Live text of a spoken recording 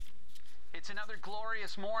It's another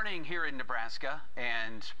glorious morning here in Nebraska,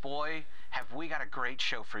 and boy, have we got a great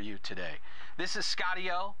show for you today. This is Scotty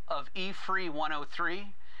O of E-Free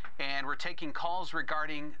 103, and we're taking calls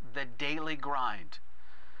regarding the daily grind.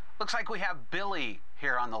 Looks like we have Billy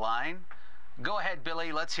here on the line. Go ahead,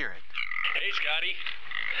 Billy, let's hear it. Hey, Scotty.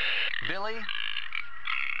 Billy,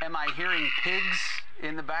 am I hearing pigs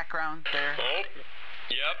in the background there? Oh,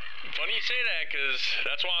 yep. Funny you say that, because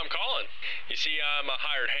that's why I'm calling. You see, I'm a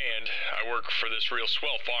hired hand. I work for this real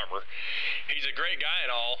swell farmer. He's a great guy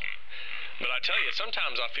and all, but I tell you,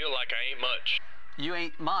 sometimes I feel like I ain't much. You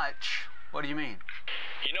ain't much? What do you mean?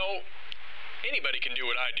 You know, anybody can do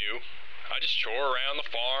what I do. I just chore around the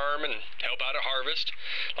farm and help out at harvest.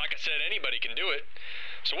 Like I said, anybody can do it.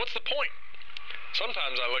 So what's the point?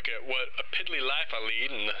 Sometimes I look at what a piddly life I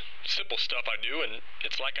lead and the simple stuff I do, and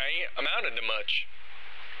it's like I ain't amounted to much.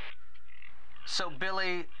 So,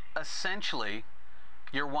 Billy, essentially,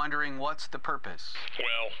 you're wondering what's the purpose?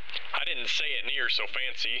 Well, I didn't say it near so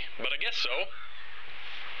fancy, but I guess so.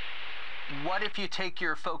 What if you take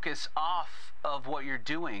your focus off of what you're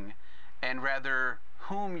doing and rather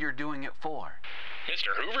whom you're doing it for?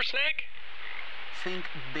 Mr. Hoover Snack? Think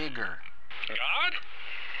bigger. God?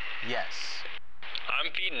 Yes.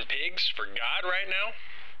 I'm feeding pigs for God right now?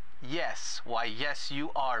 Yes. Why, yes,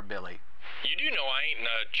 you are, Billy. You do know I ain't in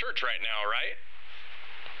a church right now, right?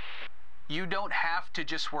 You don't have to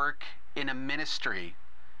just work in a ministry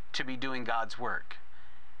to be doing God's work.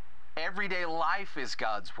 Everyday life is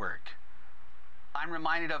God's work. I'm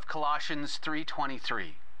reminded of Colossians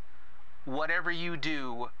 3:23. Whatever you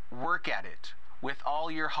do, work at it with all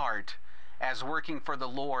your heart as working for the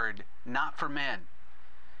Lord, not for men.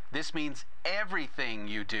 This means everything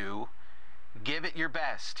you do, give it your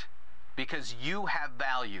best because you have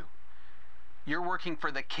value. You're working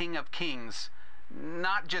for the King of Kings,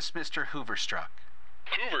 not just Mr. Hooverstruck.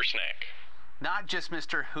 Hoover Snack. Not just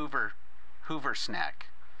Mr. Hoover Snack.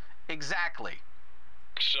 Exactly.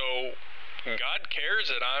 So, God cares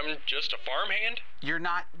that I'm just a farmhand? You're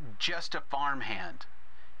not just a farmhand.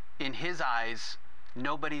 In His eyes,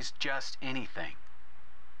 nobody's just anything.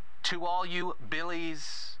 To all you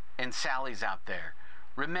Billies and Sallys out there,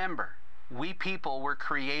 remember, we people were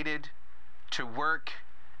created to work,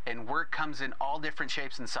 and work comes in all different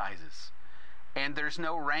shapes and sizes. And there's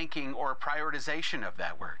no ranking or prioritization of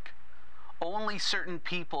that work. Only certain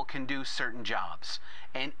people can do certain jobs,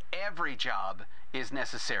 and every job is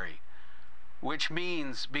necessary. Which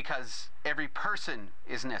means because every person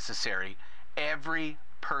is necessary, every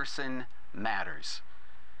person matters.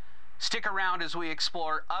 Stick around as we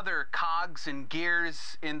explore other cogs and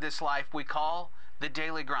gears in this life we call the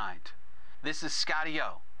daily grind. This is Scotty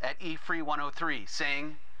O at E-Free 103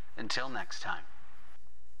 saying, until next time.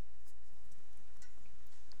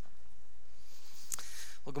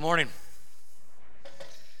 Well, good morning.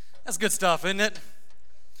 That's good stuff, isn't it?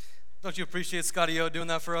 Don't you appreciate Scotty O doing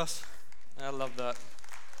that for us? I love that.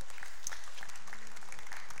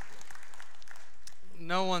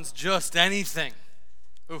 No one's just anything.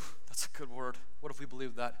 Ooh, that's a good word. What if we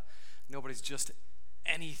believe that? Nobody's just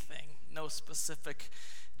anything. No specific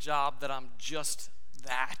job that I'm just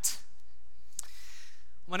that.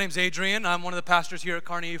 My name's Adrian. I'm one of the pastors here at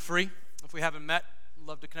Kearney Free. If we haven't met, I'd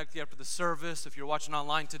love to connect you after the service. If you're watching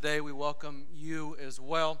online today, we welcome you as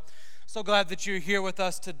well. So glad that you're here with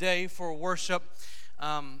us today for worship.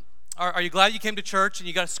 Are you glad you came to church and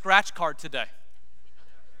you got a scratch card today?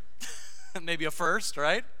 Maybe a first,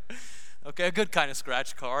 right? Okay, a good kind of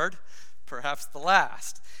scratch card, perhaps the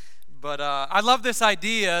last. But I love this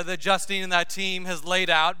idea that Justine and that team has laid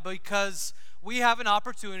out because we have an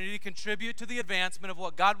opportunity to contribute to the advancement of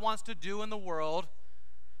what God wants to do in the world,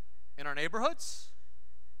 in our neighborhoods,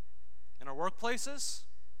 in our workplaces,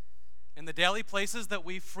 in the daily places that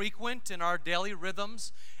we frequent, in our daily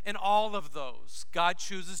rhythms. In all of those, God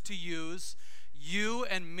chooses to use you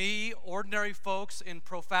and me, ordinary folks, in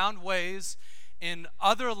profound ways in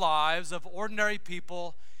other lives of ordinary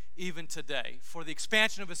people even today. For the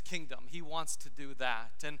expansion of His kingdom, He wants to do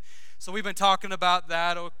that. And so we've been talking about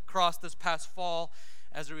that across this past fall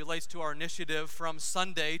as it relates to our initiative from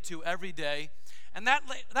Sunday to every day. And that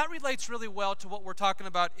relates really well to what we're talking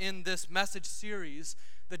about in this message series,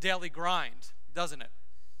 The Daily Grind, doesn't it?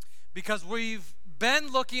 Because we've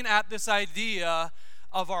been looking at this idea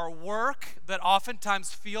of our work that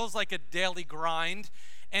oftentimes feels like a daily grind,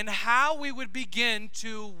 and how we would begin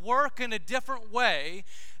to work in a different way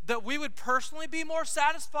that we would personally be more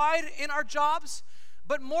satisfied in our jobs,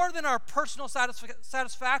 but more than our personal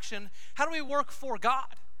satisfaction, how do we work for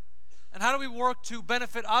God? And how do we work to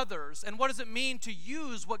benefit others? And what does it mean to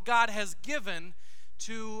use what God has given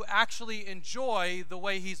to actually enjoy the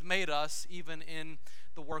way He's made us, even in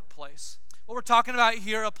the workplace. What we're talking about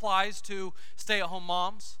here applies to stay-at-home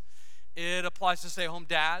moms. It applies to stay-at-home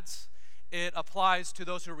dads. It applies to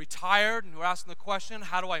those who are retired and who are asking the question,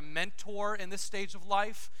 how do I mentor in this stage of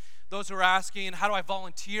life? Those who are asking, how do I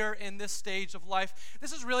volunteer in this stage of life?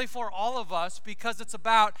 This is really for all of us because it's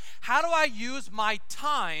about how do I use my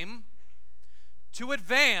time to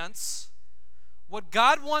advance what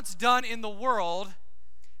God wants done in the world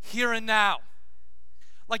here and now.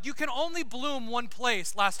 Like, you can only bloom one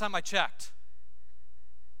place last time I checked.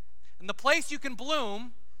 And the place you can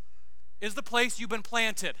bloom is the place you've been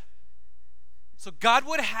planted. So God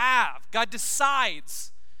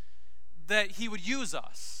decides that He would use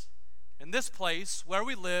us in this place where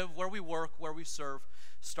we live, where we work, where we serve,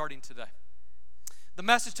 starting today. The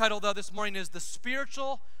message title, though, this morning is The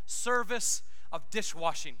Spiritual Service of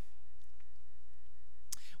Dishwashing.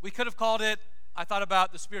 We could have called it, I thought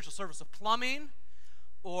about the spiritual service of plumbing,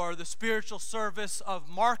 or the spiritual service of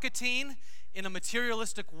marketing in a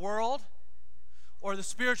materialistic world, or the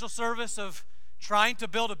spiritual service of trying to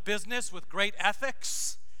build a business with great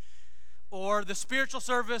ethics, or the spiritual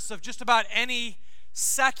service of just about any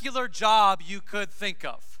secular job you could think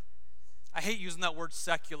of. I hate using that word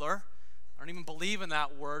secular. I don't even believe in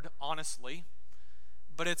that word, honestly.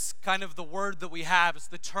 But it's kind of the word that we have. It's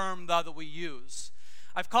the term that we use.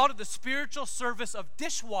 I've called it the spiritual service of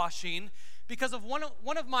dishwashing because of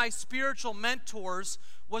one of my spiritual mentors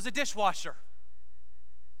was a dishwasher.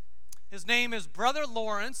 His name is Brother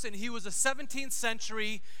Lawrence, and he was a 17th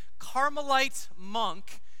century Carmelite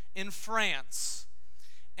monk in France.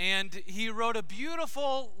 And he wrote a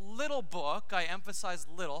beautiful little book. I emphasize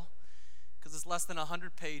little because it's less than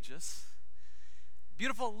 100 pages.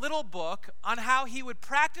 Beautiful little book on how he would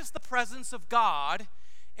practice the presence of God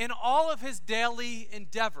in all of his daily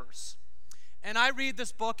endeavors. And I read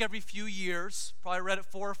this book every few years. Probably read it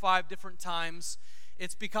 4 or 5 different times.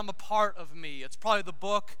 It's become a part of me. It's probably the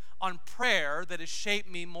book on prayer that has shaped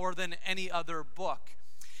me more than any other book.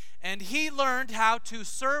 And he learned how to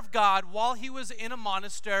serve God while he was in a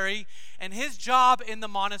monastery, and his job in the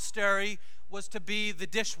monastery was to be the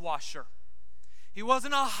dishwasher. He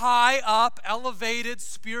wasn't a high up, elevated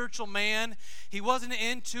spiritual man. He wasn't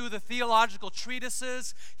into the theological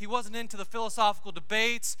treatises. He wasn't into the philosophical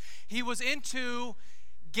debates. He was into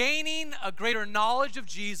gaining a greater knowledge of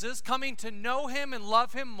Jesus, coming to know Him and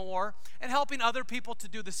love Him more, and helping other people to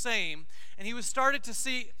do the same. And he started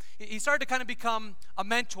to kind of become a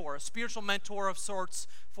mentor, a spiritual mentor of sorts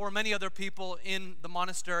for many other people in the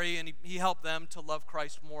monastery, and he helped them to love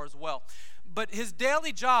Christ more as well. But his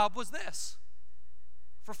daily job was this.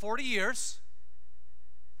 For 40 years,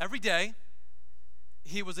 every day,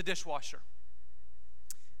 he was a dishwasher.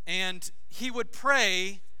 And he would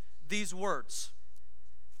pray these words: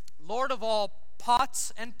 Lord of all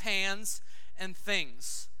pots and pans and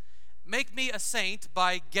things, make me a saint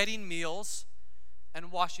by getting meals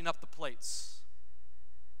and washing up the plates.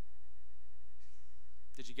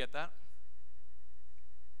 Did you get that?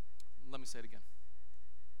 Let me say it again.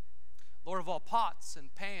 Lord of all pots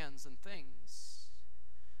and pans and things,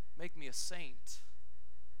 make me a saint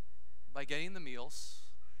by getting the meals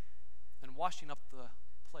and washing up the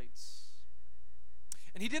plates.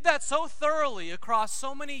 And he did that so thoroughly across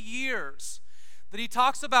so many years that he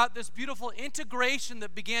talks about this beautiful integration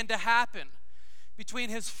that began to happen between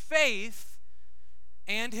his faith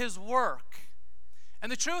and his work.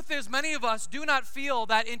 And the truth is, many of us do not feel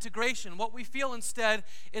that integration. What we feel instead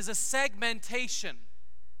is a segmentation.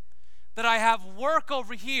 That I have work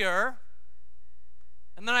over here,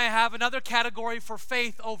 and then I have another category for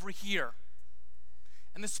faith over here.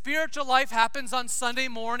 And the spiritual life happens on Sunday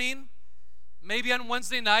morning, maybe on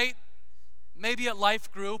Wednesday night, maybe at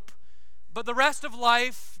life group, but the rest of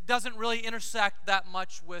life doesn't really intersect that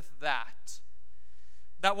much with that.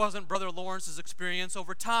 That wasn't Brother Lawrence's experience.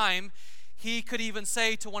 Over time, he could even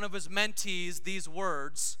say to one of his mentees these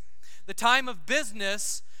words: the time of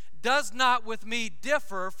business does not with me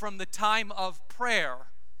differ from the time of prayer.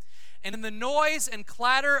 And in the noise and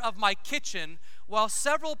clatter of my kitchen, while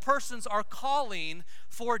several persons are calling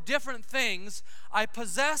for different things, I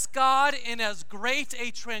possess God in as great a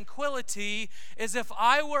tranquility as if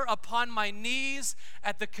I were upon my knees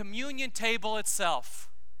at the communion table itself.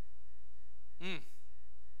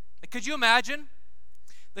 Could you imagine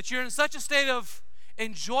that you're in such a state of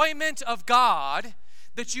enjoyment of God,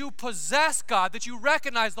 that you possess God, that you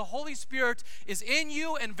recognize the Holy Spirit is in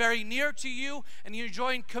you and very near to you, and you're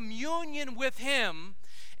enjoying communion with Him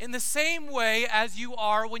in the same way as you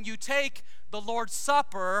are when you take the Lord's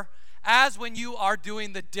Supper, as when you are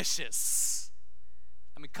doing the dishes?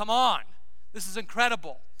 I mean, come on. This is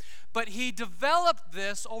incredible. But he developed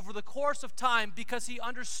this over the course of time because he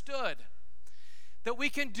understood that we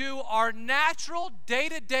can do our natural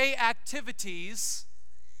day-to-day activities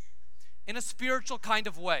in a spiritual kind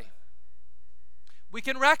of way. We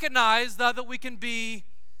can recognize that we can be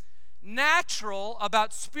natural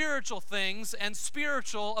about spiritual things and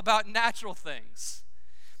spiritual about natural things.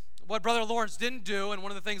 What Brother Lawrence didn't do, and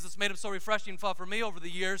one of the things that's made him so refreshing and fun for me over the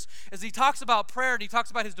years, is he talks about prayer and he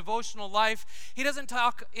talks about his devotional life. He doesn't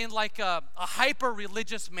talk in like a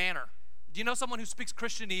hyper-religious manner. Do you know someone who speaks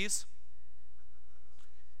Christianese?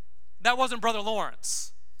 That wasn't Brother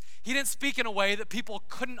Lawrence. He didn't speak in a way that people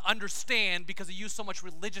couldn't understand because he used so much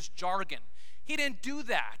religious jargon. He didn't do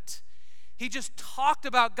that. He just talked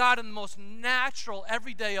about God in the most natural,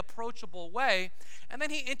 everyday, approachable way, and then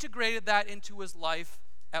he integrated that into his life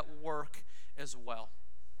at work as well.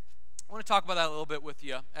 I want to talk about that a little bit with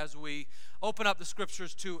you as we open up the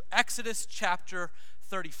scriptures to Exodus chapter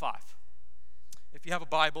 35. If you have a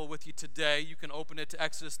Bible with you today, you can open it to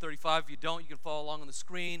Exodus 35. If you don't, you can follow along on the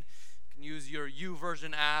screen. You can use your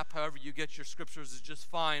YouVersion app. However you get your scriptures is just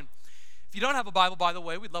fine. If you don't have a Bible, by the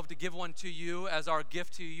way, we'd love to give one to you as our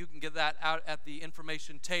gift to you. You can get that out at the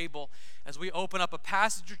information table as we open up a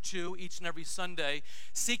passage or two each and every Sunday,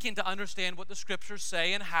 seeking to understand what the scriptures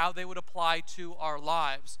say and how they would apply to our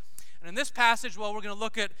lives. And in this passage, well, we're going to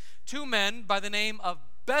look at two men by the name of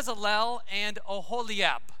Bezalel and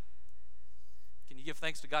Oholiab. Can you give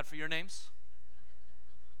thanks to God for your names?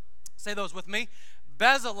 Say those with me.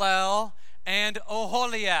 Bezalel and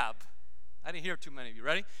Oholiab. I didn't hear too many of you.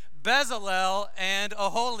 Ready? Bezalel and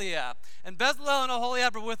Oholiab. And Bezalel and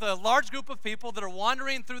Oholiab are with a large group of people that are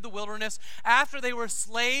wandering through the wilderness after they were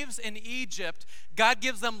slaves in Egypt. God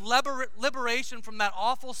gives them liberation from that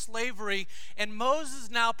awful slavery, and Moses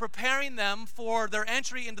is now preparing them for their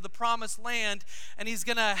entry into the promised land, and he's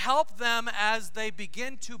going to help them as they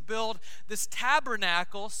begin to build this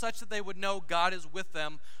tabernacle such that they would know God is with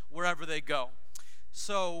them wherever they go.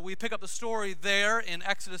 So we pick up the story there in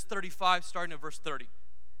Exodus 35, starting at verse 30.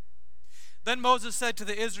 Then Moses said to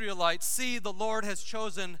the Israelites, "See, the Lord has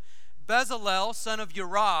chosen Bezalel, son of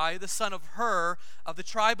Uri, the son of Hur, of the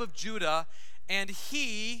tribe of Judah, and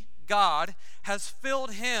he, God, has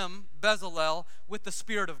filled him, Bezalel, with the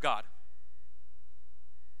Spirit of God,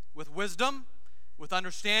 with wisdom, with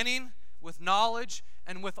understanding, with knowledge,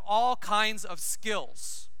 and with all kinds of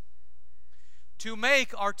skills, to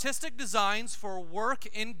make artistic designs for work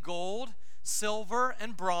in gold, silver,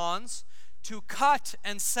 and bronze, to cut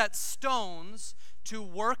and set stones, to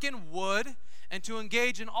work in wood, and to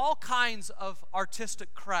engage in all kinds of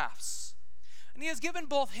artistic crafts. And he has given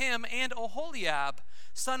both him and Oholiab,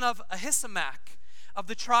 son of Ahisamach, of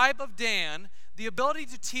the tribe of Dan, the ability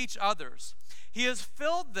to teach others. He has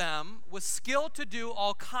filled them with skill to do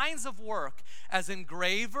all kinds of work as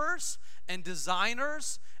engravers and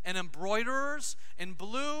designers and embroiderers in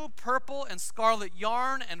blue, purple, and scarlet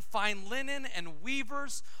yarn and fine linen and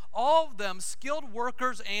weavers, all of them skilled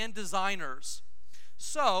workers and designers.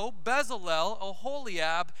 So Bezalel,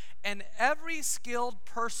 Oholiab, and every skilled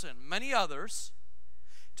person, many others,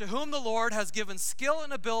 to whom the Lord has given skill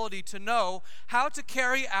and ability to know how to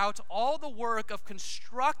carry out all the work of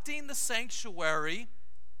constructing the sanctuary,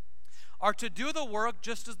 are to do the work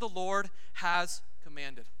just as the Lord has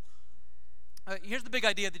commanded. Here's the big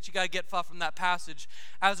idea that you got to get from that passage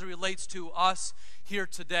as it relates to us here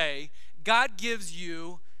today. God gives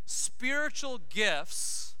you spiritual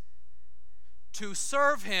gifts to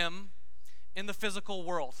serve him in the physical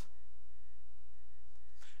world.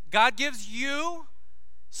 God gives you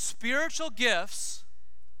spiritual gifts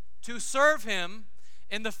to serve him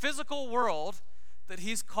in the physical world that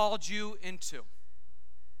he's called you into.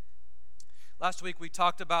 Last week we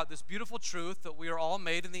talked about this beautiful truth that we are all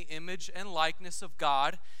made in the image and likeness of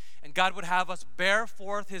God, and God would have us bear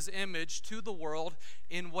forth his image to the world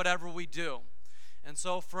in whatever we do. And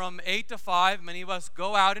so from 8 to 5, many of us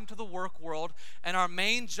go out into the work world, and our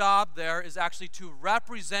main job there is actually to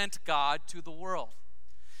represent God to the world.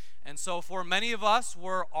 And so for many of us,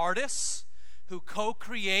 we're artists who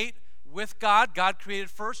co-create with God. God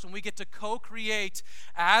created first, and we get to co-create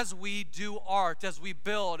as we do art, as we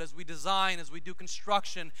build, as we design, as we do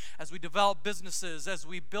construction, as we develop businesses, as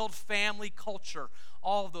we build family culture,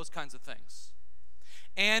 all of those kinds of things.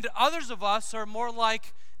 And others of us are more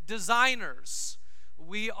like designers.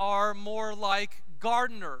 We are more like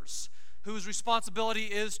gardeners whose responsibility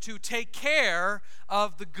is to take care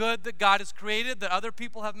of the good that God has created, that other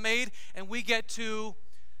people have made, and we get to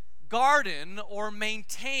garden or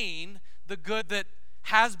maintain the good that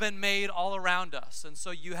has been made all around us. And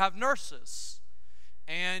so you have nurses,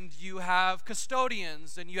 and you have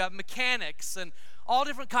custodians, and you have mechanics, and all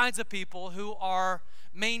different kinds of people who are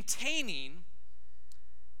maintaining,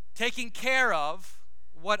 taking care of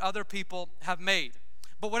what other people have made.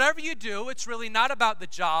 But whatever you do, it's really not about the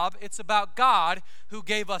job. It's about God who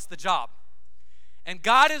gave us the job. And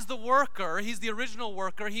God is the worker. He's the original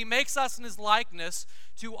worker. He makes us in his likeness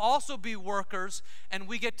to also be workers, and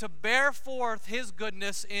we get to bear forth his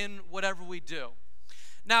goodness in whatever we do.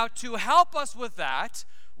 Now, to help us with that,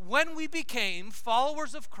 when we became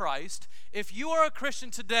followers of Christ, if you are a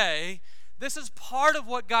Christian today, this is part of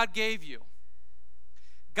what God gave you.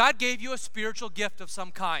 God gave you a spiritual gift of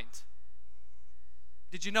some kind.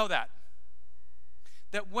 Did you know that?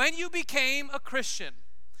 That when you became a Christian,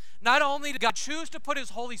 not only did God choose to put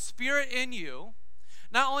his Holy Spirit in you,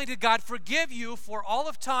 not only did God forgive you for all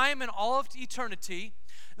of time and all of eternity,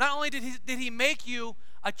 not only did he make you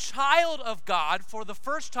a child of God for the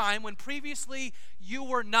first time when previously you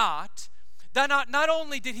were not, that not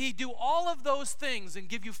only did he do all of those things and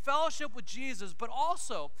give you fellowship with Jesus, but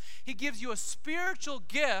also he gives you a spiritual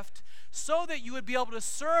gift so that you would be able to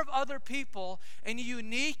serve other people in a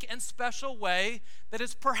unique and special way that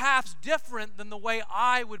is perhaps different than the way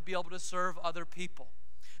I would be able to serve other people.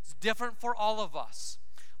 It's different for all of us.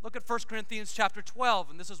 Look at 1 Corinthians chapter 12,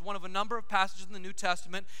 and this is one of a number of passages in the New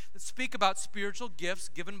Testament that speak about spiritual gifts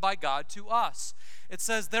given by God to us. It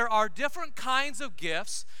says, there are different kinds of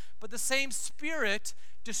gifts, but the same Spirit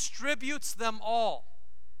distributes them all.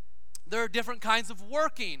 There are different kinds of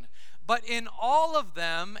working, but in all of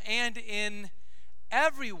them and in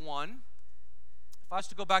everyone, if I was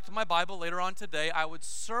to go back to my Bible later on today, I would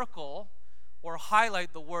circle or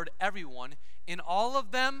highlight the word everyone. In all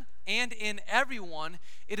of them and in everyone,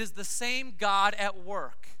 it is the same God at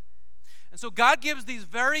work. And so God gives these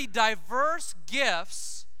very diverse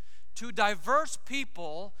gifts to diverse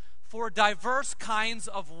people for diverse kinds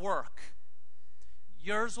of work.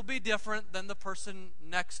 Yours will be different than the person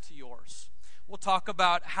next to yours. We'll talk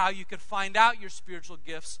about how you could find out your spiritual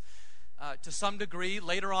gifts to some degree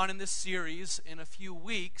later on in this series in a few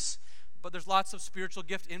weeks. But there's lots of spiritual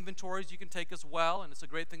gift inventories you can take as well, and it's a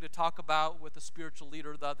great thing to talk about with a spiritual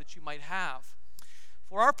leader that you might have.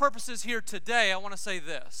 For our purposes here today, I want to say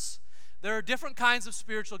this. There are different kinds of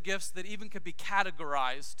spiritual gifts that even could be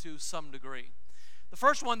categorized to some degree. The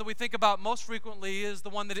first one that we think about most frequently is the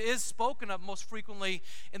one that is spoken of most frequently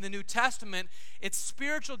in the New Testament. It's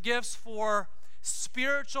spiritual gifts for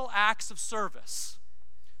spiritual acts of service.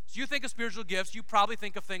 So you think of spiritual gifts, you probably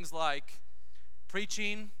think of things like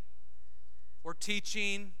preaching, or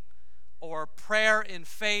teaching, or prayer in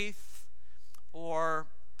faith, or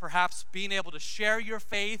perhaps being able to share your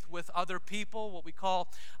faith with other people, what we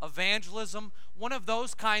call evangelism, one of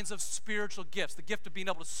those kinds of spiritual gifts, the gift of being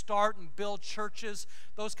able to start and build churches,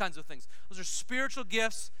 those kinds of things. Those are spiritual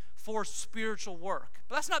gifts for spiritual work.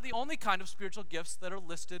 But that's not the only kind of spiritual gifts that are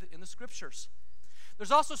listed in the Scriptures.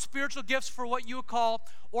 There's also spiritual gifts for what you would call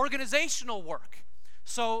organizational work.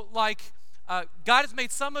 So God has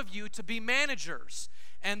made some of you to be managers.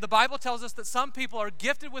 And the Bible tells us that some people are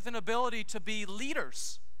gifted with an ability to be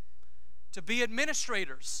leaders, to be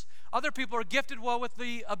administrators. Other people are gifted with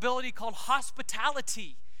the ability called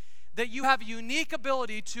hospitality, that you have a unique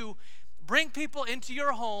ability to bring people into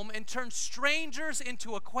your home and turn strangers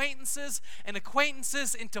into acquaintances and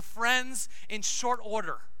acquaintances into friends in short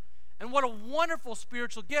order. And what a wonderful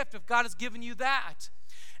spiritual gift if God has given you that.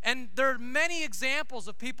 And there are many examples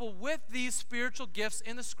of people with these spiritual gifts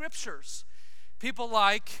in the Scriptures. People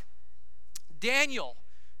like Daniel,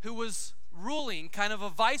 who was ruling, kind of a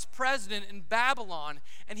vice president in Babylon,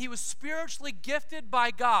 and he was spiritually gifted by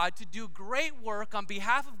God to do great work on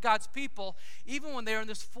behalf of God's people, even when they were in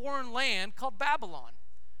this foreign land called Babylon.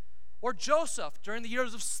 Or Joseph, during the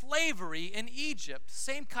years of slavery in Egypt,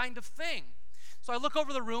 same kind of thing. So I look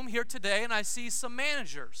over the room here today and I see some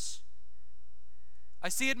managers. I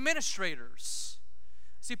see administrators.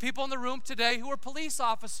 I see people in the room today who are police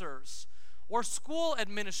officers or school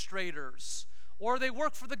administrators, or they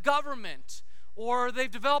work for the government, or they've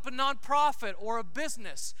developed a nonprofit or a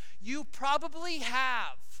business. You probably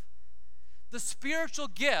have the spiritual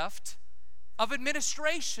gift of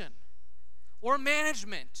administration or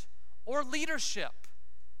management or leadership.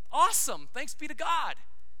 Awesome. Thanks be to God.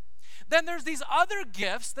 Then there's these other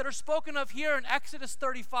gifts that are spoken of here in Exodus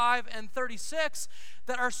 35 and 36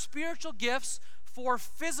 that are spiritual gifts for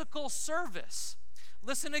physical service.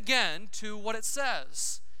 Listen again to what it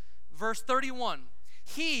says. Verse 31,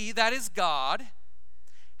 He, that is God,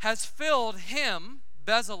 has filled him,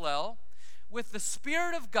 Bezalel, with the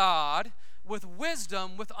Spirit of God, with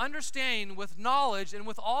wisdom, with understanding, with knowledge, and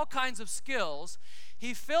with all kinds of skills.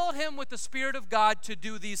 He filled him with the Spirit of God to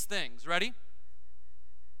do these things. Ready?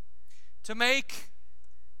 To make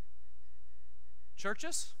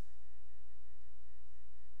churches?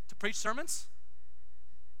 To preach sermons?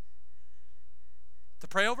 To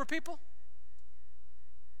pray over people?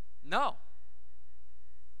 No.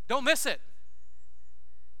 Don't miss it.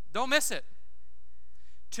 Don't miss it.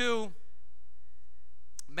 To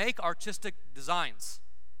make artistic designs.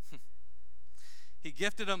 He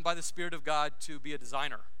gifted him by the Spirit of God to be a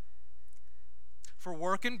designer. For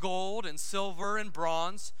work in gold and silver and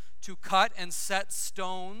bronze, to cut and set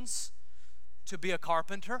stones, to be a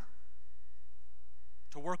carpenter,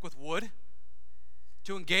 to work with wood,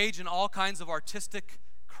 to engage in all kinds of artistic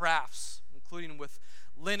crafts, including with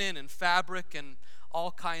linen and fabric and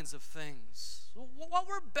all kinds of things. What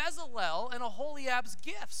were Bezalel and Aholiab's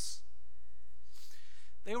gifts?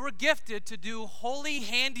 They were gifted to do holy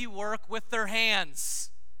handiwork with their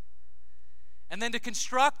hands, and then to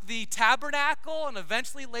construct the tabernacle and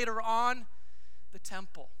eventually later on the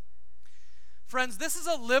temple. Friends, this is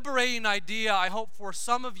a liberating idea, I hope, for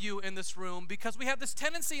some of you in this room, because we have this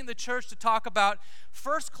tendency in the church to talk about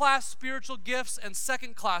first-class spiritual gifts and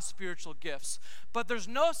second-class spiritual gifts. But there's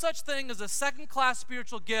no such thing as a second-class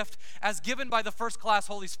spiritual gift as given by the first-class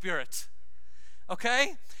Holy Spirit.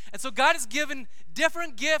 Okay? And so God has given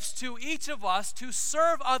different gifts to each of us to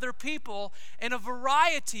serve other people in a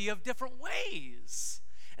variety of different ways.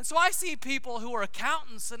 And so I see people who are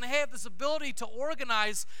accountants and they have this ability to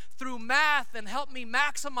organize through math and help me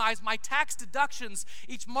maximize my tax deductions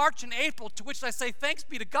each March and April, to which I say, thanks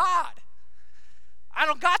be to God. I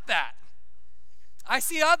don't got that. I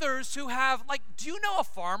see others who have, do you know a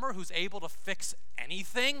farmer who's able to fix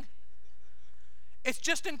anything? It's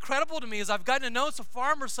just incredible to me as I've gotten to know some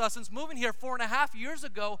farmers since moving here 4.5 years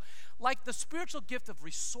ago, the spiritual gift of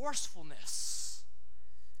resourcefulness,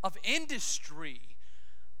 of industry,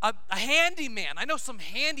 a handyman. I know some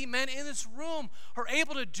handymen in this room who are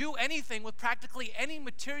able to do anything with practically any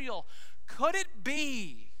material. Could it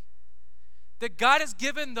be that God has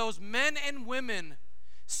given those men and women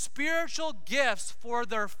spiritual gifts for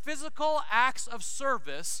their physical acts of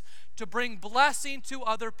service to bring blessing to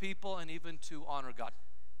other people and even to honor God?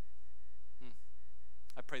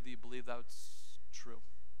 I pray that you believe that's true.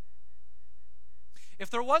 If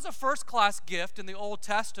there was a first-class gift in the Old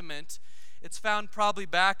Testament, it's found probably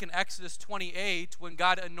back in Exodus 28 when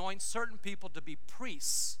God anoints certain people to be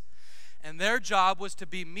priests. And their job was to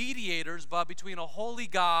be mediators between a holy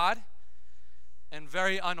God and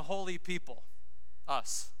very unholy people.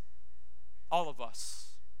 Us. All of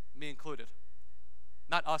us. Me included.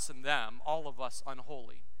 Not us and them. All of us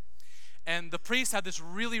unholy. And the priests had this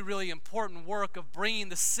really, really important work of bringing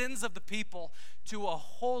the sins of the people to a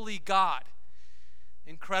holy God.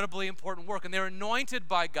 Incredibly important work. And they're anointed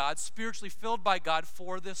by God, spiritually filled by God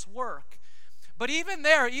for this work. But even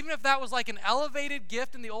there, even if that was like an elevated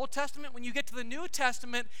gift in the Old Testament, when you get to the New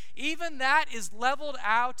Testament, even that is leveled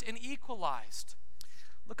out and equalized.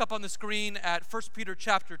 Look up on the screen at 1 Peter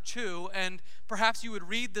chapter 2, and perhaps you would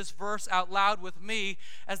read this verse out loud with me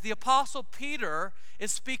as the Apostle Peter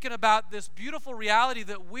is speaking about this beautiful reality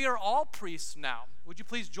that we are all priests now. Would you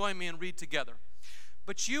please join me and read together?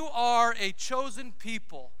 But you are a chosen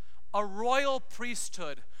people, a royal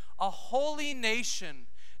priesthood, a holy nation,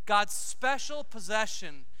 God's special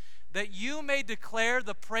possession, that you may declare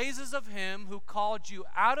the praises of him who called you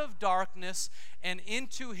out of darkness and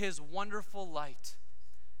into his wonderful light.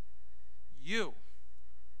 You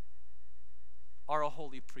are a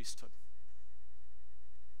holy priesthood.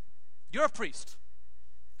 You're a priest,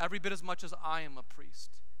 every bit as much as I am a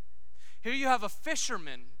priest. Here you have a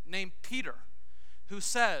fisherman named Peter, who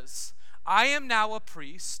says, I am now a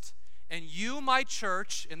priest, and you, my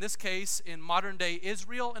church, in this case, in modern-day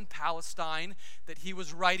Israel and Palestine, that he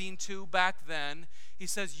was writing to back then, he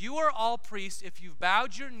says, you are all priests if you've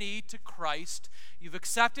bowed your knee to Christ, you've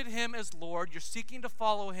accepted him as Lord, you're seeking to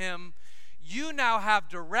follow him, you now have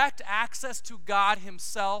direct access to God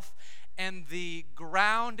himself, and the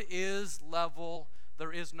ground is level.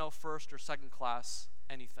 There is no first or second class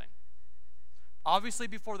anything. Obviously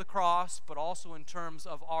before the cross, but also in terms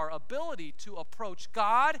of our ability to approach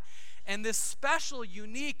God and this special,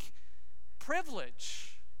 unique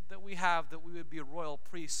privilege that we have, that we would be royal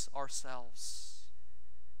priests ourselves.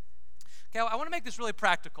 Okay, I want to make this really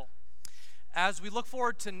practical. As we look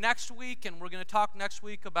forward to next week, and we're going to talk next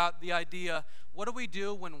week about the idea, what do we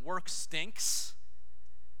do when work stinks?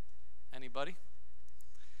 Anybody?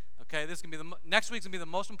 Okay, this is going to be next week's going to be the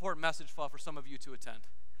most important message for some of you to attend,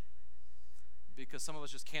 because some of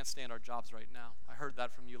us just can't stand our jobs right now. I heard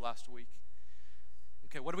that from you last week.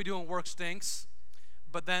 Okay, what do we do when work stinks?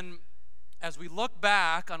 But then as we look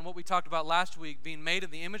back on what we talked about last week, being made in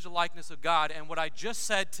the image and likeness of God, and what I just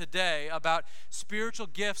said today about spiritual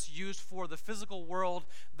gifts used for the physical world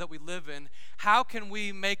that we live in, how can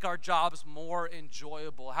we make our jobs more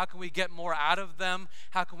enjoyable? How can we get more out of them?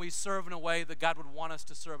 How can we serve in a way that God would want us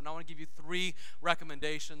to serve? And I want to give you 3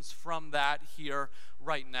 recommendations from that here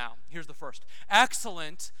right now. Here's the first.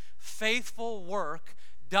 Excellent, faithful work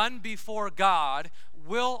done before God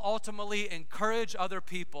will ultimately encourage other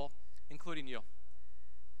people, including you.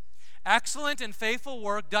 Excellent and faithful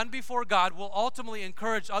work done before God will ultimately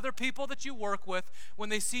encourage other people that you work with when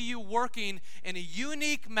they see you working in a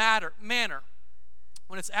unique manner.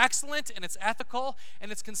 When it's excellent and it's ethical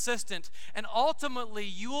and it's consistent. And ultimately,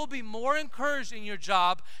 you will be more encouraged in your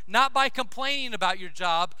job, not by complaining about your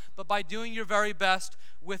job, but by doing your very best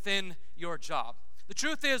within your job. The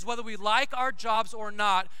truth is, whether we like our jobs or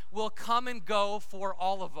not, will come and go for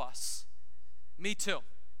all of us. Me too.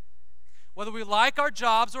 Whether we like our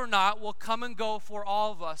jobs or not will come and go for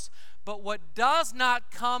all of us. But what does not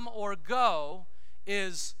come or go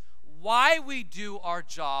is why we do our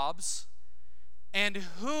jobs and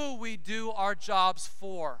who we do our jobs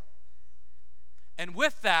for. And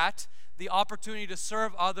with that, the opportunity to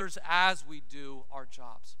serve others as we do our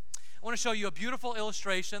jobs. I want to show you a beautiful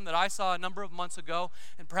illustration that I saw a number of months ago,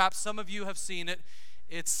 and perhaps some of you have seen it.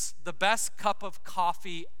 It's the best cup of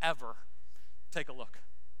coffee ever. Take a look.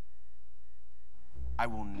 I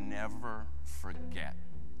will never forget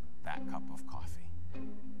that cup of coffee.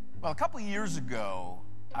 Well, a couple of years ago,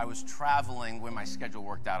 I was traveling when my schedule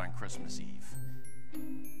worked out on Christmas Eve.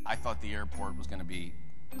 I thought the airport was going to be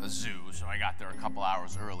a zoo, so I got there a couple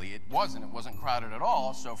hours early. It wasn't crowded at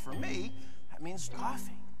all, so for me, that means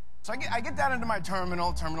coffee. So I get down into my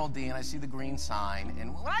Terminal D, and I see the green sign.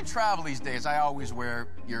 And when I travel these days, I always wear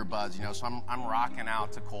earbuds, so I'm rocking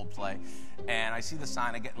out to Coldplay. And I see the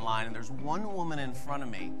sign, I get in line, and there's one woman in front of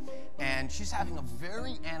me, and she's having a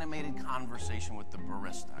very animated conversation with the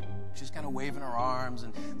barista. She's kind of waving her arms,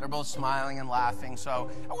 and they're both smiling and laughing.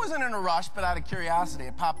 So I wasn't in a rush, but out of curiosity,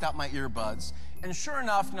 I popped out my earbuds. And sure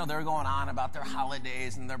enough, they're going on about their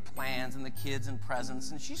holidays and their plans and the kids and presents,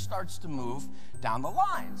 and she starts to move down the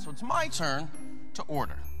line. So it's my turn to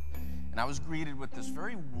order. And I was greeted with this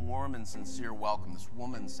very warm and sincere welcome. This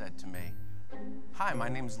woman said to me, "Hi, my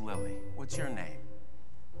name's Lily. What's your name?"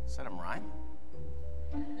 I said, "I'm Ryan."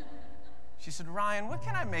 She said, "Ryan, what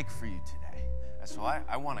can I make for you today?" I said, "Well,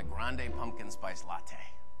 I want a grande pumpkin spice latte."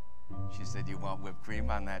 She said, "You want whipped cream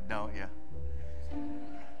on that, don't you?"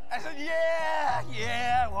 I said,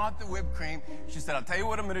 yeah, I want the whipped cream. She said, "I'll tell you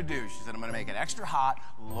what I'm going to do." She said, "I'm going to make it extra hot,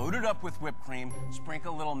 load it up with whipped cream,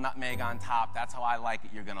 sprinkle a little nutmeg on top. That's how I like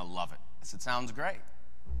it. You're going to love it." I said, "Sounds great."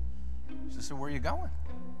 She said, "Where are you going?"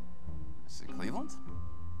 I said, "Cleveland."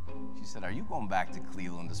 She said, "Are you going back to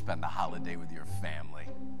Cleveland to spend the holiday with your family?"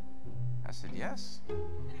 I said, "Yes."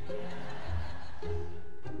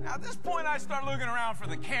 Now, at this point, I start looking around for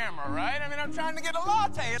the camera, right? I'm trying to get a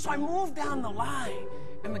latte. So I move down the line,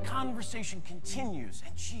 and the conversation continues,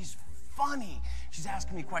 and she's funny. She's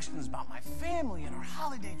asking me questions about my family and our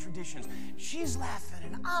holiday traditions. She's laughing,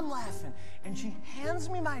 and I'm laughing, and she hands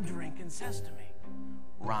me my drink and says to me,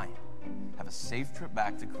 "Ryan, have a safe trip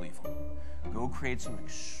back to Cleveland. Go create some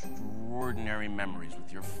extraordinary memories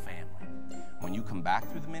with your family. When you come back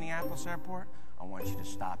through the Minneapolis airport, I want you to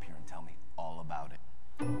stop here and tell me all about it."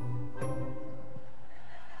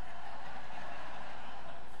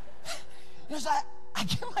 So I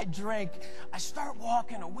get my drink, I start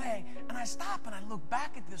walking away, and I stop and I look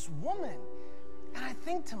back at this woman, and I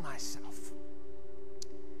think to myself,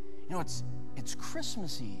 it's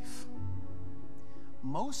Christmas Eve.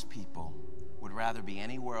 Most people would rather be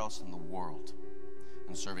anywhere else in the world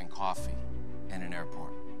than serving coffee in an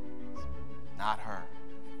airport. Not her.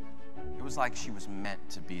 It was like she was meant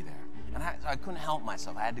to be there. And I couldn't help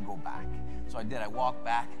myself. I had to go back. So I did. I walked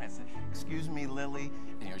back, and I said, "Excuse me, Lily."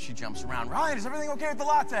 And she jumps around. "Ryan, is everything okay with the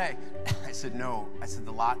latte?" I said, "No." I said,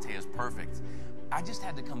 "The latte is perfect. I just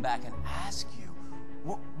had to come back and ask you,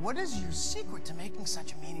 what is your secret to making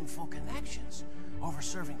such meaningful connections over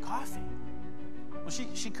serving coffee?" Well,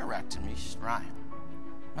 she corrected me. She said, "Ryan,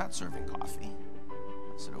 I'm not serving coffee."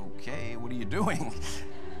 I said, "Okay, what are you doing?"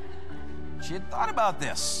 She had thought about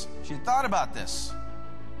this.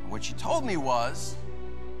 What she told me was,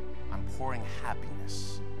 "I'm pouring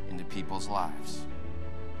happiness into people's lives."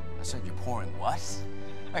 I said, "You're pouring what?"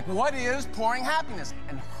 What is pouring happiness?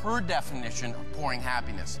 And her definition of pouring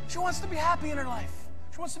happiness. She wants to be happy in her life.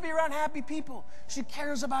 She wants to be around happy people. She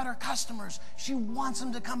cares about her customers. She wants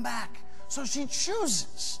them to come back. So she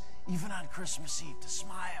chooses, even on Christmas Eve, to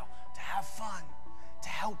smile, to have fun, to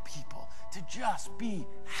help people, to just be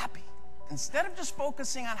happy. instead of just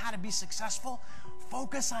focusing on how to be successful,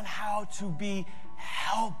 focus on how to be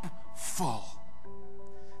helpful.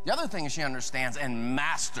 The other thing she understands and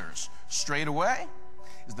masters straight away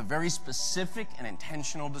is the very specific and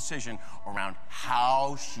intentional decision around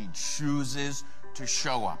how she chooses to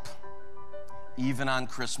show up, even on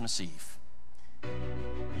Christmas Eve.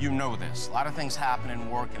 You know this. A lot of things happen in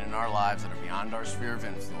work and in our lives that are beyond our sphere of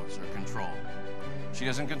influence or control. She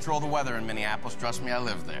doesn't control the weather in Minneapolis. Trust me, I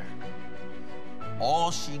live there. All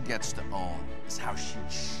she gets to own is how she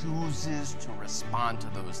chooses to respond to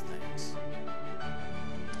those things.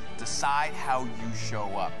 Decide how you show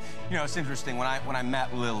up. You know, it's interesting, when I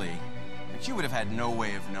met Lily, and she would have had no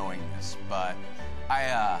way of knowing this, but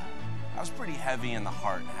I was pretty heavy in the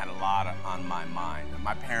heart and had a lot on my mind.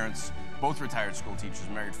 My parents, both retired school teachers,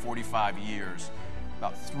 married 45 years.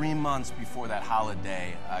 About 3 months before that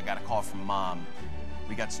holiday, I got a call from Mom.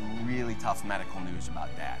 We got some really tough medical news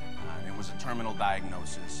about Dad. It was a terminal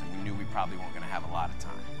diagnosis, and we knew we probably weren't going to have a lot of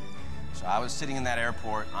time. So I was sitting in that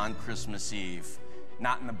airport on Christmas Eve,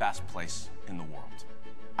 not in the best place in the world.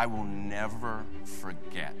 I will never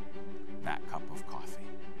forget that cup of coffee.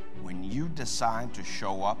 When you decide to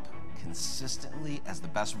show up consistently as the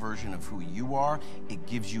best version of who you are, it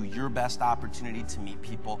gives you your best opportunity to meet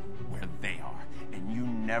people where they are. And you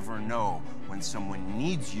never know when someone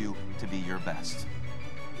needs you to be your best.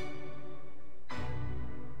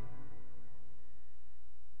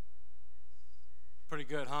 Pretty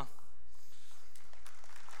good, huh?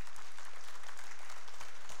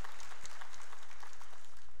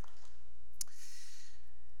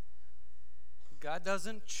 God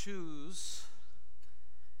doesn't choose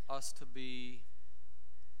us to be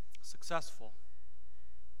successful.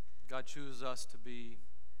 God chooses us to be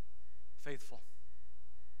faithful.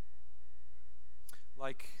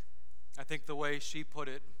 Like, I think the way she put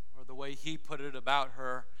it, or the way he put it about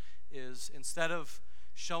her, is instead of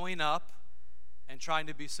showing up and trying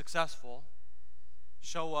to be successful,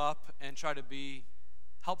 show up and try to be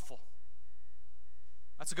helpful.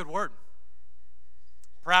 That's a good word.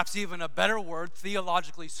 Perhaps even a better word,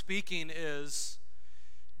 theologically speaking, is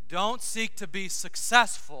don't seek to be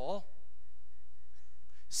successful,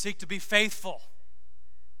 seek to be faithful.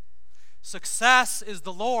 Success is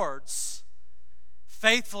the Lord's,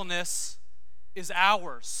 faithfulness is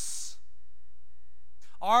ours.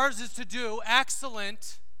 Ours is to do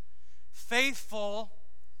excellent, faithful,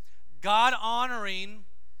 God-honoring,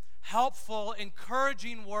 helpful,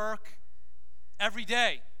 encouraging work every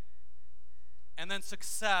day. And then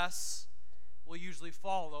success will usually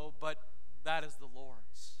follow, but that is the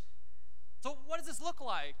Lord's. So what does this look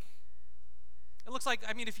like? It looks like,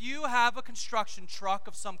 if you have a construction truck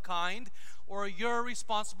of some kind, or you're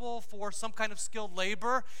responsible for some kind of skilled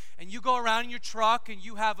labor, and you go around in your truck and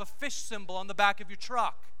you have a fish symbol on the back of your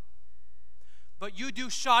truck, but you do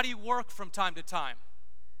shoddy work from time to time,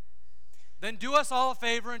 then do us all a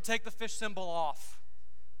favor and take the fish symbol off.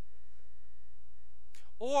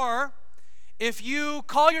 Or if you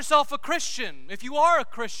call yourself a Christian, if you are a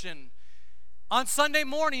Christian on Sunday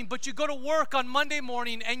morning, but you go to work on Monday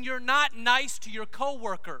morning and you're not nice to your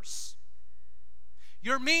coworkers,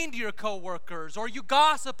 you're mean to your coworkers, or you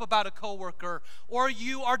gossip about a coworker, or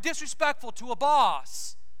you are disrespectful to a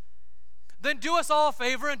boss, then do us all a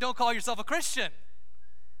favor and don't call yourself a Christian.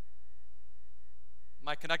 Am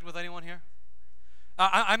I connected with anyone here?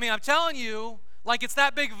 I'm telling you, like it's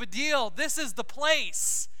that big of a deal. This is the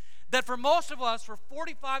place that for most of us, for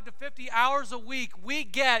 45 to 50 hours a week, we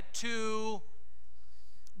get to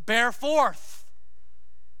bear forth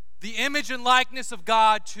the image and likeness of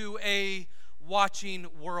God to a watching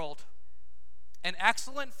world. An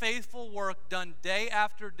excellent, faithful work done day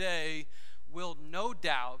after day will no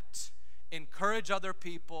doubt encourage other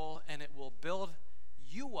people, and it will build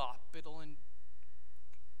you up. It'll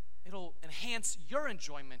enhance your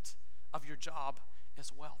enjoyment of your job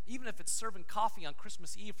as well, even if it's serving coffee on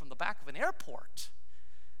Christmas Eve from the back of an airport,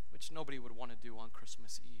 which nobody would want to do on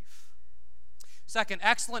Christmas Eve. Second,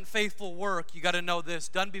 excellent, faithful work, you got to know this,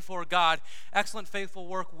 done before God, excellent, faithful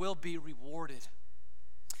work will be rewarded.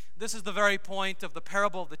 This is the very point of the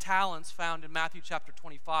parable of the talents found in Matthew chapter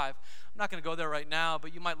 25. I'm not going to go there right now,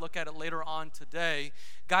 but you might look at it later on today.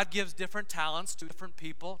 God gives different talents to different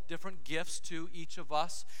people, different gifts to each of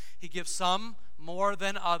us. He gives some more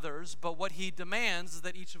than others, but what he demands is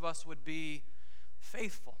that each of us would be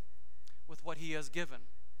faithful with what he has given,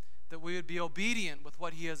 that we would be obedient with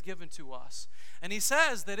what he has given to us. And he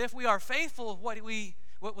says that if we are faithful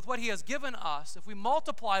with what he has given us, if we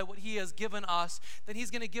multiply what he has given us, then he's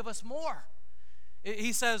going to give us more.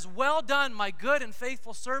 He says, "Well done, my good and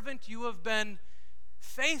faithful servant. You have been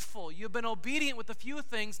faithful. You've been obedient with a few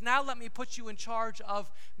things. Now let me put you in charge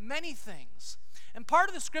of many things. And part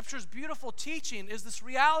of the Scripture's beautiful teaching is this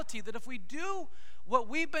reality that if we do what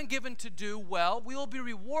we've been given to do well, we will be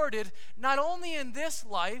rewarded not only in this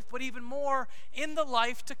life, but even more in the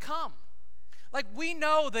life to come. Like, we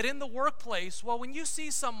know that in the workplace, well, when you see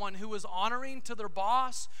someone who is honoring to their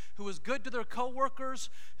boss, who is good to their coworkers,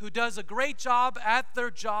 who does a great job at their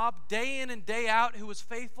job day in and day out, who is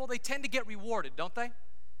faithful, they tend to get rewarded, don't they?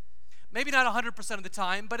 Maybe not 100% of the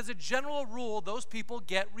time, but as a general rule, those people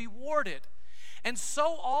get rewarded. And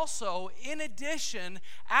so also, in addition,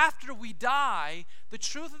 after we die, the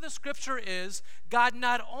truth of the Scripture is God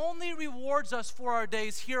not only rewards us for our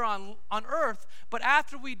days here on earth, but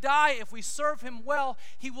after we die, if we serve Him well,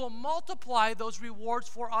 He will multiply those rewards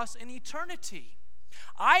for us in eternity.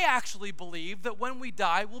 I actually believe that when we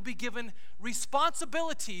die, we'll be given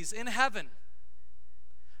responsibilities in heaven.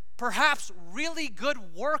 Perhaps really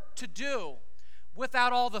good work to do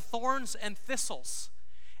without all the thorns and thistles.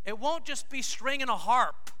 It won't just be stringing a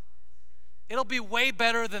harp. It'll be way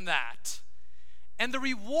better than that. And the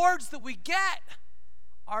rewards that we get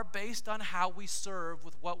are based on how we serve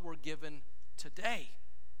with what we're given today.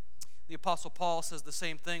 The Apostle Paul says the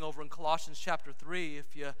same thing over in Colossians chapter 3.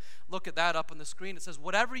 If you look at that up on the screen, it says,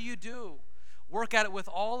 whatever you do, work at it with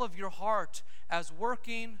all of your heart as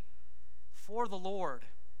working for the Lord,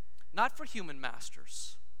 not for human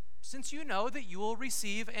masters, since you know that you will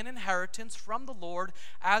receive an inheritance from the Lord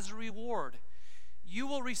as a reward. You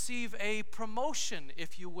will receive a promotion,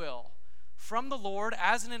 if you will, from the Lord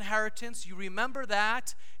as an inheritance. You remember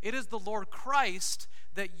that it is the Lord Christ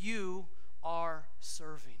that you are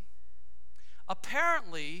serving.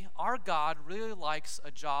 Apparently, our God really likes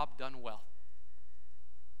a job done well.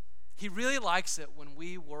 He really likes it when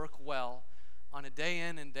we work well on a day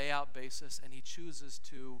in and day out basis, and He chooses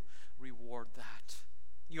to reward that.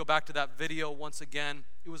 You go back to that video once again.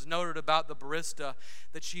 It was noted about the barista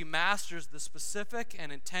that she masters the specific and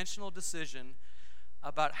intentional decision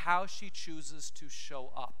about how she chooses to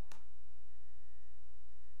show up.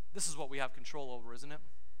 This is what we have control over, isn't it?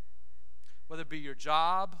 Whether it be your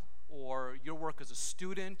job or your work as a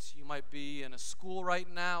student, you might be in a school right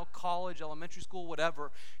now, college, elementary school, whatever.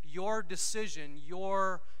 Your decision,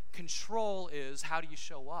 your control is how do you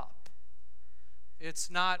show up. It's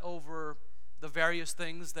not over the various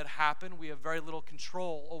things that happen. We have very little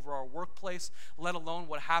control over our workplace, let alone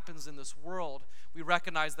what happens in this world. We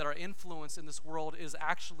recognize that our influence in this world is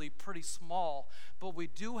actually pretty small, but what we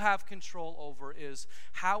do have control over is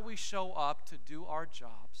how we show up to do our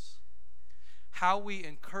jobs, how we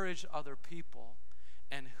encourage other people,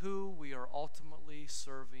 and who we are ultimately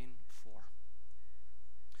serving for.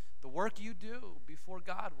 The work you do before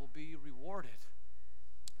God will be rewarded.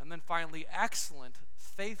 And then finally, excellent,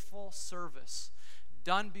 faithful service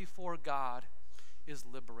done before God is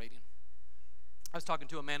liberating. I was talking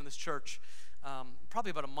to a man in this church probably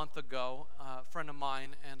about a month ago, a friend of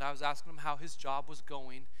mine, and I was asking him how his job was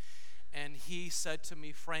going. And he said to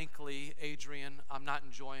me, frankly, Adrian, I'm not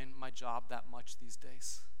enjoying my job that much these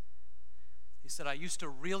days. He said, I used to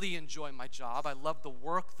really enjoy my job. I love the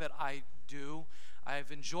work that I do.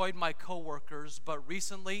 I've enjoyed my coworkers, but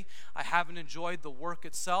recently I haven't enjoyed the work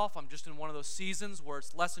itself. I'm just in one of those seasons where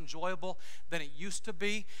it's less enjoyable than it used to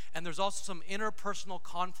be. And there's also some interpersonal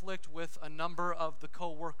conflict with a number of the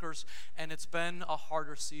coworkers, and it's been a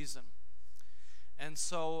harder season. And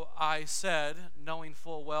so I said, knowing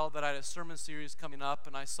full well that I had a sermon series coming up,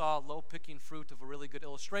 and I saw a low-picking fruit of a really good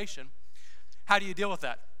illustration, how do you deal with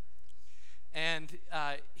that? And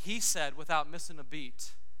he said, without missing a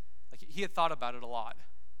beat, like he had thought about it a lot.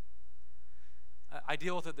 I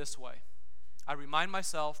deal with it this way. I remind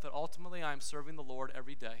myself that ultimately I am serving the Lord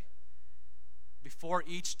every day. Before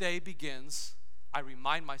each day begins, I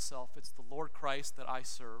remind myself it's the Lord Christ that I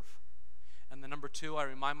serve. And then number two, I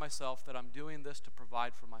remind myself that I'm doing this to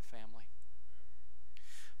provide for my family.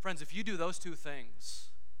 Friends, if you do those two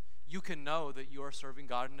things, you can know that you are serving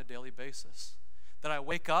God on a daily basis. That I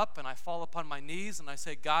wake up and I fall upon my knees and I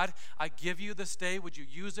say, God, I give you this day. Would you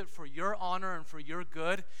use it for your honor and for your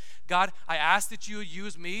good? God, I ask that you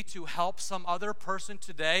use me to help some other person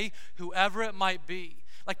today, whoever it might be.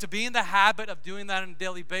 Like to be in the habit of doing that on a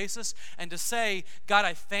daily basis and to say, God,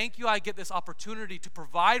 I thank you I get this opportunity to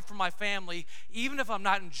provide for my family, even if I'm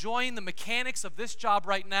not enjoying the mechanics of this job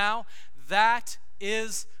right now. That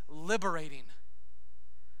is liberating.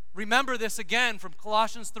 Remember this again from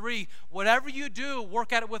Colossians 3. Whatever you do,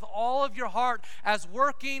 work at it with all of your heart as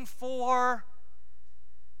working for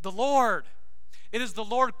the Lord. It is the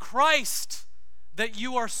Lord Christ that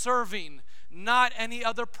you are serving, not any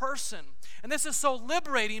other person. And this is so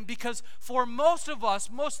liberating because for most of us,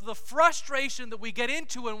 most of the frustration that we get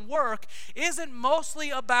into in work isn't mostly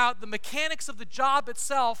about the mechanics of the job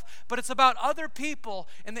itself, but it's about other people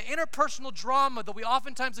and the interpersonal drama that we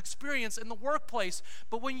oftentimes experience in the workplace.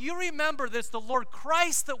 But when you remember that it's the Lord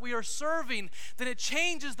Christ that we are serving, then it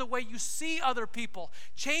changes the way you see other people,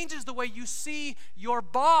 changes the way you see your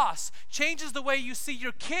boss, changes the way you see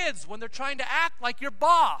your kids when they're trying to act like your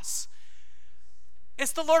boss.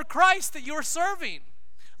 It's the Lord Christ that you are serving.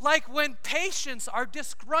 Like when patients are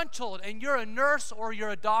disgruntled and you're a nurse or you're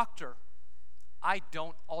a doctor, I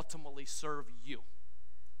don't ultimately serve you.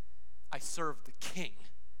 I serve the King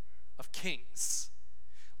of Kings.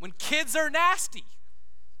 When kids are nasty,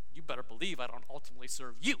 you better believe I don't ultimately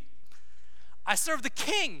serve you. I serve the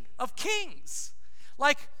King of Kings.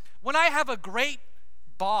 Like when I have a great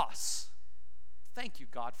boss, thank you,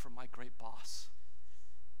 God, for my great boss.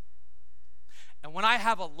 And when I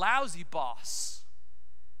have a lousy boss,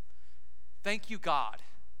 thank you, God,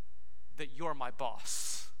 that you're my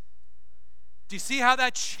boss. Do you see how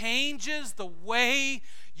that changes the way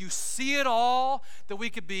you see it all? That we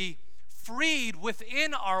could be freed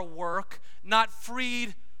within our work, not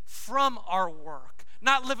freed from our work.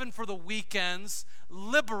 Not living for the weekends,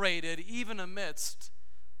 liberated even amidst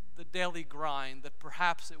the daily grind, that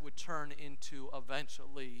perhaps it would turn into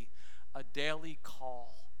eventually a daily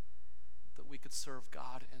call that we could serve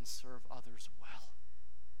God and serve others well.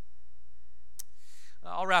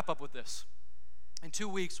 I'll wrap up with this. In 2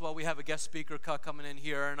 weeks, we have a guest speaker coming in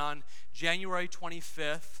here, and on January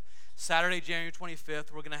 25th, Saturday, January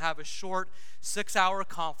 25th, we're going to have a short 6-hour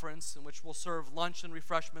conference in which we'll serve lunch and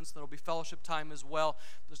refreshments. There will be fellowship time as well.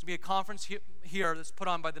 There's going to be a conference here that's put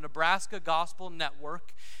on by the Nebraska Gospel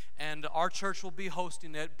Network, and our church will be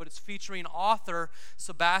hosting it, but it's featuring author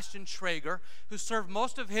Sebastian Traeger, who served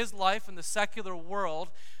most of his life in the secular world,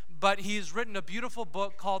 but he's written a beautiful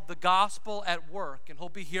book called The Gospel at Work, and he'll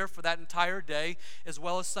be here for that entire day as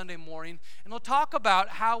well as Sunday morning. And he'll talk about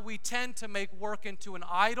how we tend to make work into an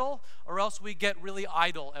idol, or else we get really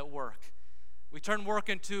idle at work. We turn work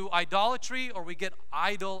into idolatry, or we get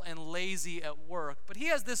idle and lazy at work. But he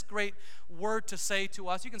has this great word to say to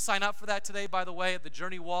us. You can sign up for that today, by the way, at the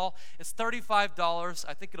Journey Wall. It's $35.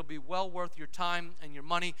 I think it'll be well worth your time and your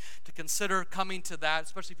money to consider coming to that,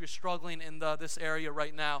 especially if you're struggling in this area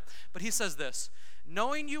right now. But he says this: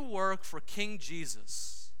 knowing you work for King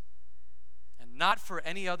Jesus and not for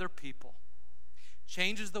any other people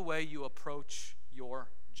changes the way you approach your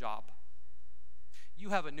job.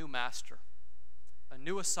 You have a new master, a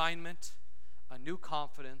new assignment, a new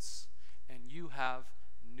confidence, and you have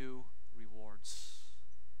new rewards.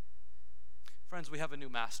 Friends, we have a new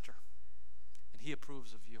master, and he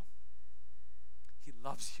approves of you. He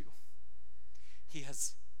loves you. He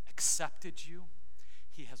has accepted you.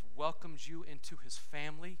 He has welcomed you into his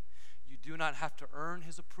family. You do not have to earn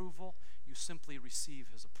his approval. You simply receive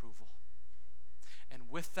his approval. And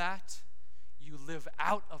with that, you live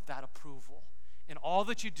out of that approval in all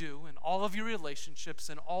that you do, in all of your relationships,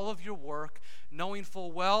 in all of your work, knowing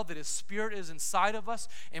full well that his Spirit is inside of us,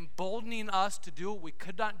 emboldening us to do what we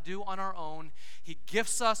could not do on our own. He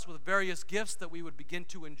gifts us with various gifts that we would begin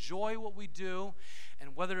to enjoy what we do,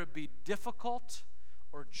 and whether it be difficult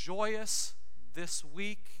or joyous this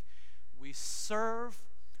week, we serve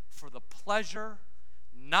for the pleasure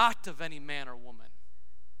not of any man or woman.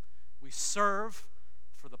 We serve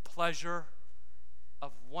for the pleasure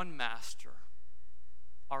of one master,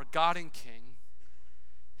 our God and King,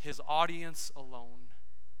 his audience alone.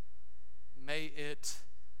 May it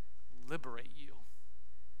liberate you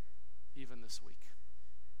even this week.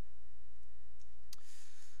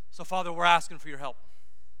 So, Father, we're asking for your help.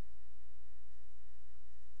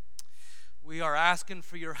 We are asking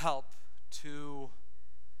for your help to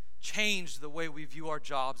change the way we view our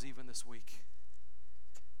jobs even this week.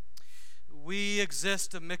 We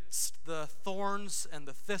exist amidst the thorns and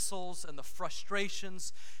the thistles and the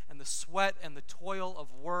frustrations and the sweat and the toil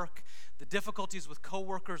of work, the difficulties with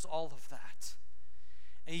coworkers, all of that.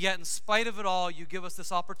 And yet, in spite of it all, you give us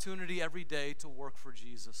this opportunity every day to work for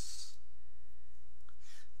Jesus.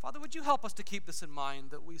 Father, would you help us to keep this in mind,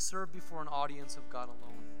 that we serve before an audience of God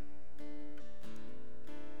alone?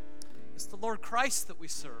 It's the Lord Christ that we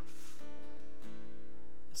serve.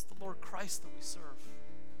 It's the Lord Christ that we serve.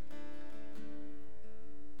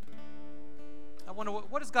 I wonder,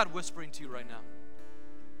 what is God whispering to you right now?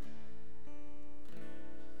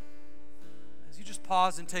 As you just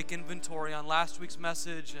pause and take inventory on last week's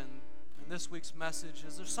message and this week's message,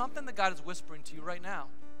 is there something that God is whispering to you right now?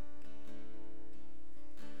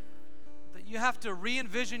 That you have to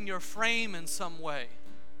re-envision your frame in some way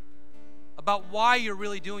about why you're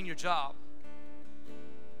really doing your job.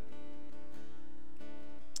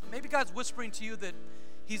 Maybe God's whispering to you that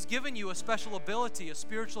He's given you a special ability, a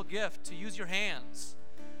spiritual gift to use your hands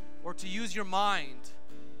or to use your mind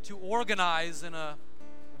to organize in a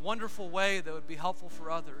wonderful way that would be helpful for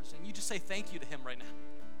others. And you just say thank you to Him right now.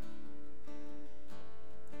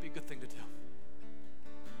 That'd be a good thing to do.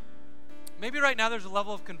 Maybe right now there's a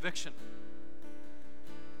level of conviction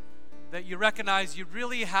that you recognize you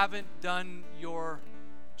really haven't done your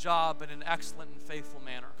job in an excellent and faithful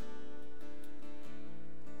manner.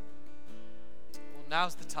 Well,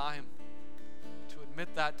 now's the time to admit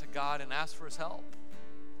that to God and ask for His help.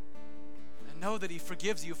 And know that He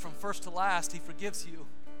forgives you from first to last. He forgives you.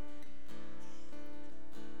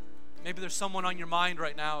 Maybe there's someone on your mind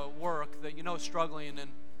right now at work that you know is struggling, and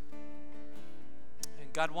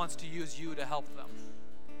God wants to use you to help them.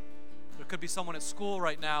 There could be someone at school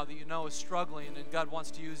right now that you know is struggling, and God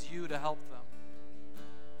wants to use you to help them.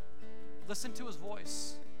 Listen to His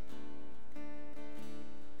voice.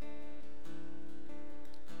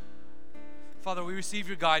 Father, we receive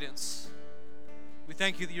your guidance. We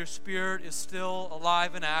thank you that your Spirit is still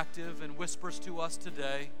alive and active and whispers to us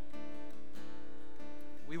today.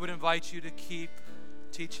 We would invite you to keep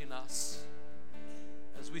teaching us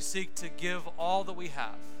as we seek to give all that we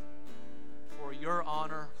have for your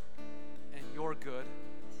honor and your good.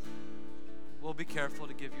 We'll be careful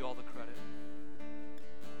to give you all the credit.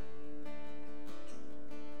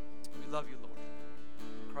 We love you, Lord.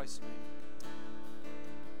 In Christ's name.